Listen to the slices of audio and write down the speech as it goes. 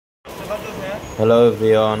Hello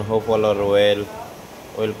everyone, hope all are well.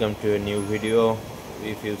 Welcome to a new video.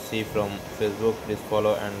 If you see from Facebook, please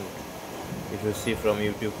follow, and if you see from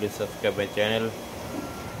YouTube, please subscribe my channel.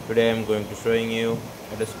 Today I am going to showing you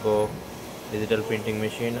Atexco digital printing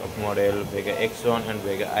machine of model Vega X1 and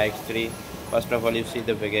Vega iX3. First of all, you see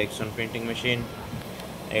the Vega X1 printing machine.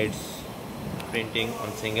 It's printing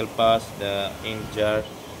on single pass the ink jar.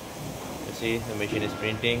 You see the machine is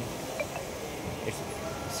printing. It's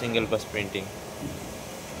single pass printing.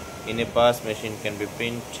 In a pass, machine can be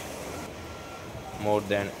print more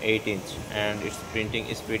than 8 inch, and its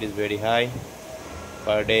printing speed is very high.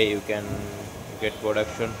 Per day you can get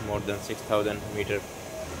production more than 6,000 meter.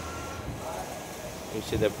 You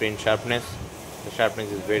see the print sharpness. The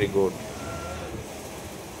sharpness is very good,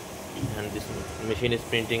 and this machine is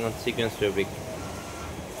printing on sequence fabric.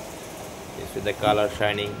 You see the color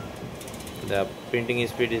shining. The printing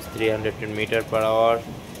speed is 310 meter per hour,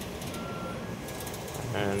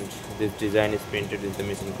 and this design is printed in the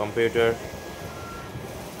machine computer.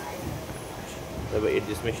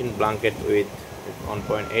 This machine blanket with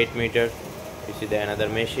 1.8 meter. You see the another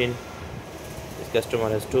machine. This customer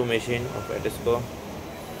has two machine of Atexco.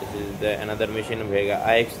 This is the another machine Vega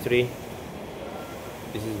iX3.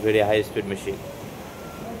 This is very high speed machine.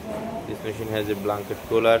 This machine has a blanket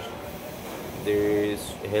cooler.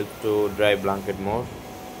 This helps to dry blanket more.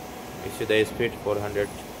 You see the speed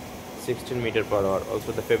 416 meter per hour.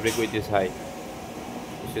 Also the fabric width is high.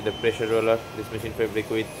 You see the pressure roller. This machine fabric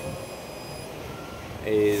width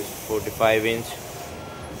is 45 inch.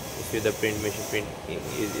 You see the print machine print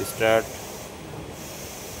is start.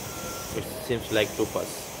 It seems like two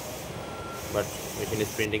pass, but machine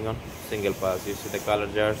is printing on single pass. You see the color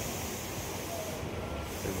jar.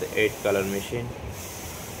 It's the 8 color machine,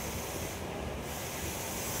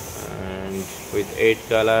 and with 8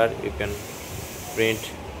 color you can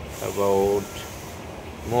print about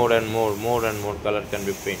more and more color can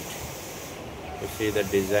be print. You see the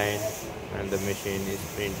design, and the machine is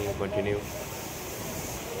printing continue.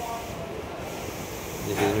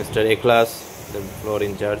 This is Mr. A class, the floor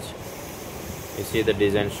in charge. You see the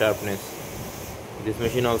design sharpness. This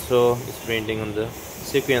machine also is printing on the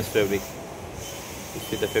sequence fabric. You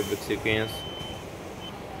see the fabric sequence.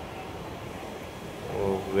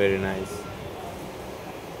 Oh, very nice.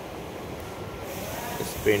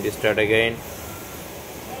 This print start again.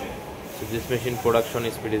 So this machine production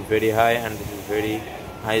speed is very high, and this is very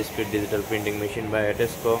high speed digital printing machine by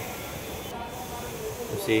Atexco.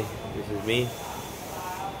 You see, this is me.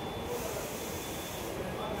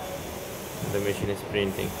 The machine is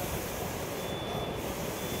printing.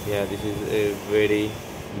 Yeah, this is a very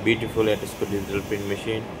beautiful Atexco digital print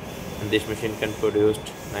machine, and this machine can produce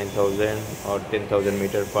 9,000 or 10,000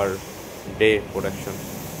 meter per day production.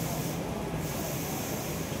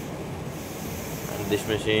 And this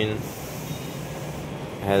machine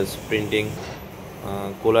has printing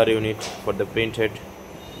cooler unit for the print head,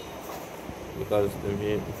 because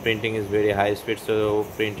the printing is very high speed, so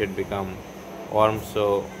print head become warm.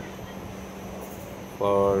 So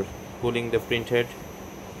for cooling the print head,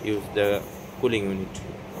 use the cooling unit.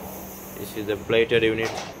 This is the plater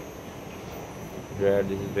unit.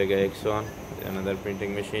 This is Vega X1, another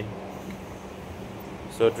printing machine.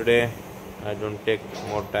 So today I don't take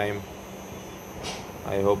more time.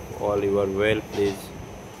 I hope all you are well. Please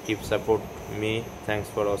keep support me. Thanks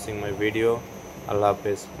for watching my video. Allah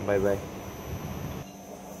Hafiz. Bye bye.